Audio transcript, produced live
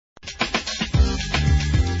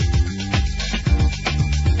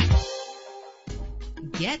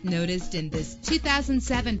Get noticed in this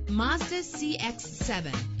 2007 Mazda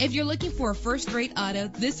CX-7. If you're looking for a first-rate auto,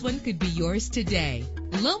 this one could be yours today.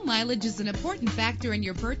 Low mileage is an important factor in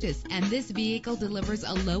your purchase, and this vehicle delivers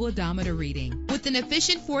a low odometer reading. With an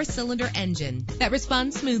efficient 4-cylinder engine that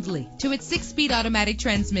responds smoothly to its 6-speed automatic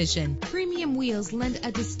transmission, premium wheels lend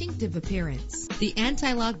a distinctive appearance. The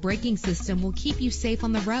anti-lock braking system will keep you safe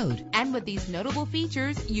on the road. And with these notable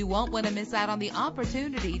features, you won't want to miss out on the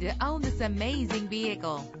opportunity to own this amazing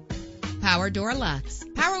vehicle. Power door locks,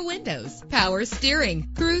 power windows, power steering,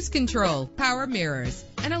 cruise control, power mirrors,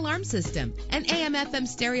 an alarm system, an AM/FM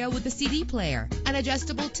stereo with a CD player, an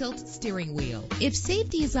adjustable tilt steering wheel. If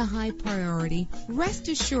safety is a high priority, rest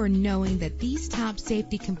assured knowing that these top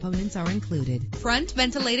safety components are included: front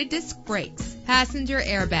ventilated disc brakes, passenger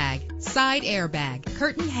airbag, side airbag,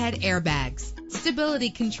 curtain head airbags,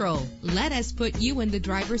 stability control. Let us put you in the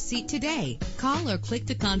driver's seat today. Call or click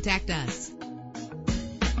to contact us.